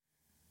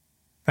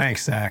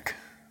Thanks, Zach.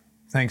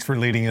 Thanks for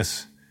leading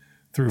us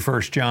through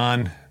 1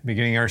 John,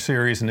 beginning our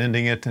series and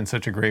ending it in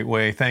such a great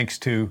way. Thanks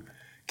to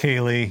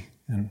Kaylee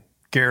and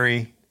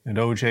Gary and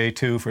OJ,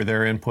 too, for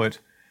their input.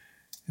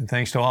 And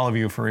thanks to all of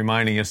you for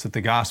reminding us that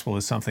the gospel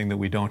is something that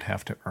we don't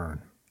have to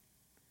earn.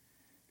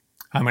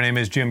 Hi, my name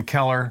is Jim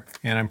Keller,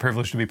 and I'm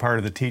privileged to be part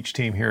of the Teach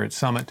team here at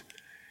Summit.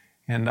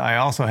 And I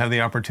also have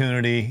the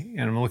opportunity,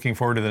 and I'm looking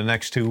forward to the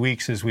next 2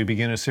 weeks as we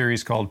begin a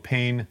series called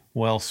Pain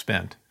Well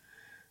Spent.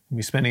 We'll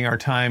be spending our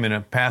time in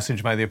a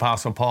passage by the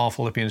Apostle Paul,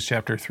 Philippians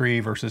chapter 3,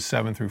 verses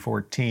 7 through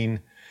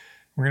 14.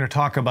 We're going to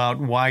talk about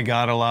why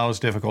God allows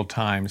difficult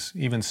times,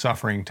 even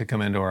suffering, to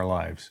come into our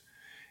lives.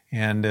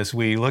 And as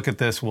we look at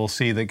this, we'll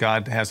see that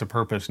God has a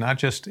purpose, not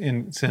just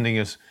in sending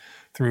us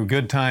through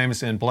good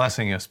times and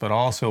blessing us, but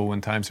also when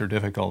times are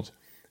difficult,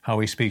 how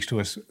He speaks to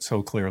us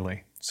so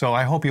clearly. So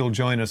I hope you'll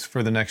join us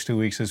for the next 2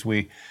 weeks as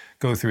we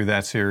go through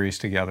that series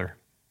together.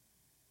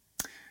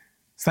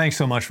 Thanks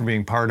so much for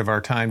being part of our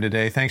time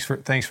today. Thanks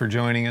for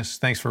joining us.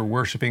 Thanks for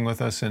worshiping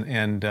with us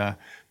and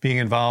being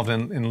involved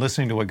in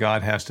listening to what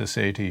God has to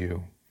say to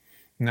you.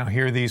 Now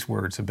hear these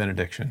words of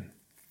benediction.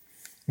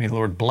 May the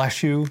Lord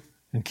bless you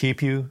and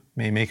keep you.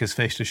 May He make His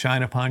face to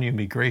shine upon you and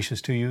be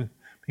gracious to you.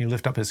 May He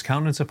lift up His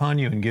countenance upon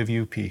you and give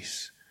you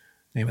peace.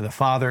 In the name of the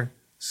Father,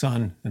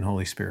 Son, and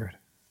Holy Spirit.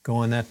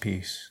 Go in that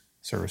peace.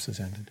 Service is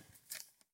ended.